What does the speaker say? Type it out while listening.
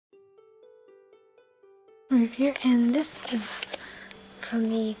review, and this is from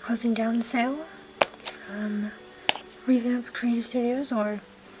the closing down sale from Revamp Creative Studios, or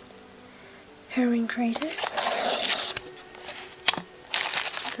Heroine Creative.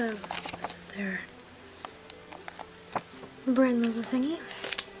 So this is their brand logo thingy,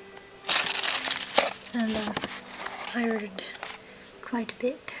 and I ordered quite a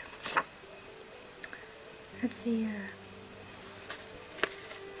bit. Let's see,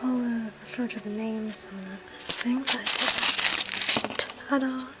 I'll refer to the names on the thing, but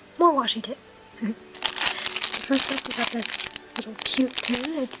ta-da! More washi tape. First up, we got this little cute pin.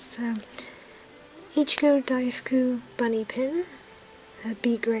 It's Ichigo Daifuku Bunny Pin,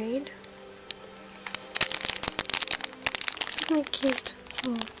 B grade. It's really cute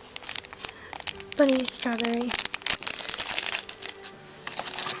little bunny strawberry.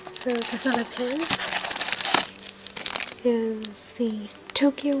 So this other pin is the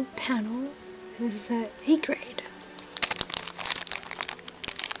Tokyo panel, and this is A grade.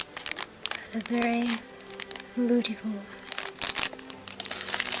 That is very beautiful.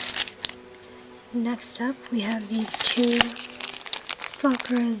 Next up, we have these two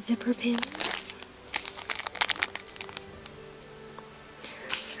Sakura zipper pins.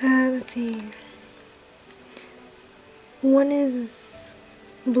 Let's see. One is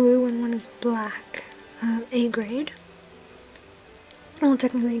blue and one is black. A grade. Well,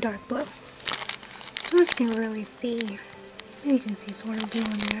 technically dark blue. I don't know if you can really see. Maybe you can see sort of blue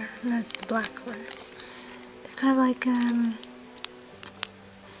in there. And that's the black one. They're kind of like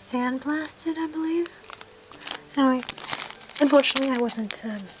sandblasted, I believe. Anyway, unfortunately I wasn't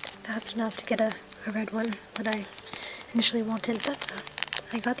fast enough to get a red one that I initially wanted, but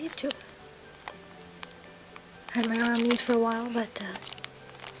I got these two. I had my eye on these for a while, but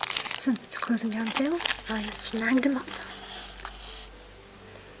since it's a closing down sale, I snagged them up.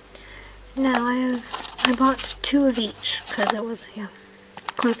 Now I bought two of each because it was a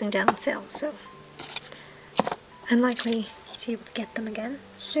closing down sale, so unlikely to be able to get them again.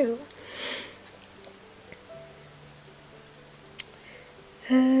 So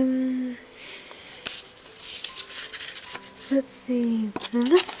let's see,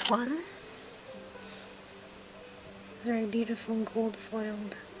 this one is very beautiful gold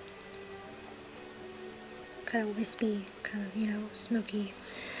foiled, kind of wispy, kind of, you know, smoky.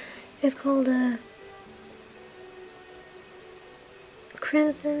 It's called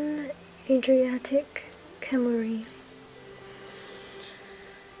Crimson Adriatic Camuri.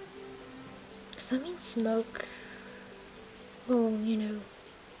 Does that mean smoke? Well, you know.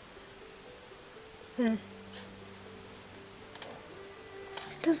 It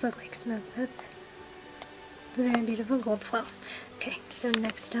does look like smoke, but it's a very beautiful gold foil. Okay, so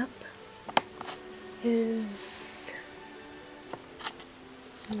next up is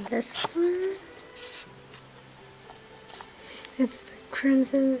this one. It's the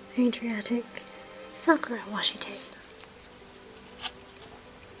Crimson Adriatic Sakura washi tape.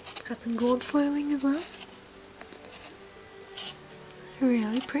 It's got some gold foiling as well. It's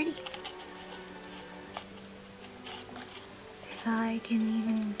really pretty. If I can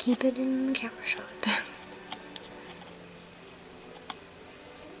even keep it in the camera shot.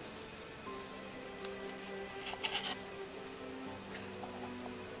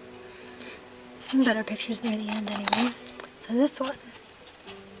 Better pictures near the end anyway. So this one,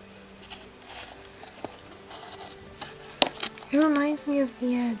 it reminds me of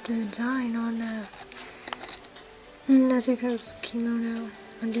the design on Nezuko's kimono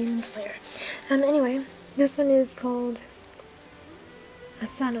on Demon Slayer. Anyway, this one is called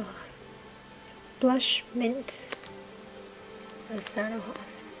Asanoha Blush Mint Asanoha,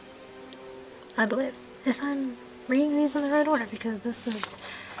 I believe, if I'm reading these in the right order, because this is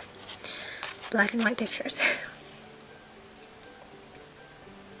black and white pictures.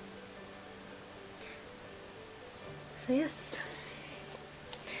 So yes,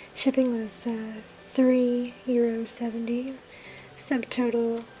 shipping was €3.70.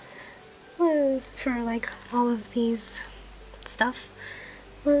 Subtotal was, for like all of these stuff,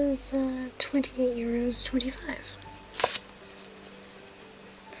 was €28.25.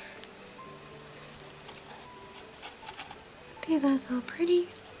 These are so pretty.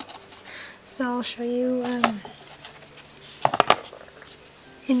 So I'll show you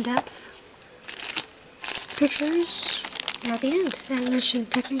in-depth pictures at the end, and actually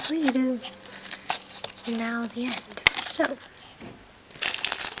technically it is now the end. So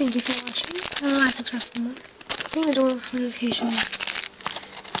thank you for watching. Like and subscribe for more. Ring the door for notifications,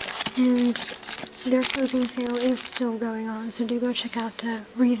 and their closing sale is still going on, so do go check out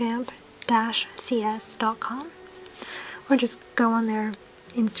revamp-cs.com, or just go on their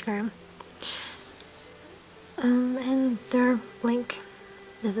Instagram. and their link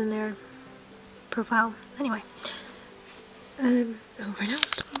is in their profile. Anyway, over and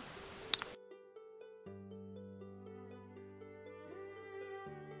out.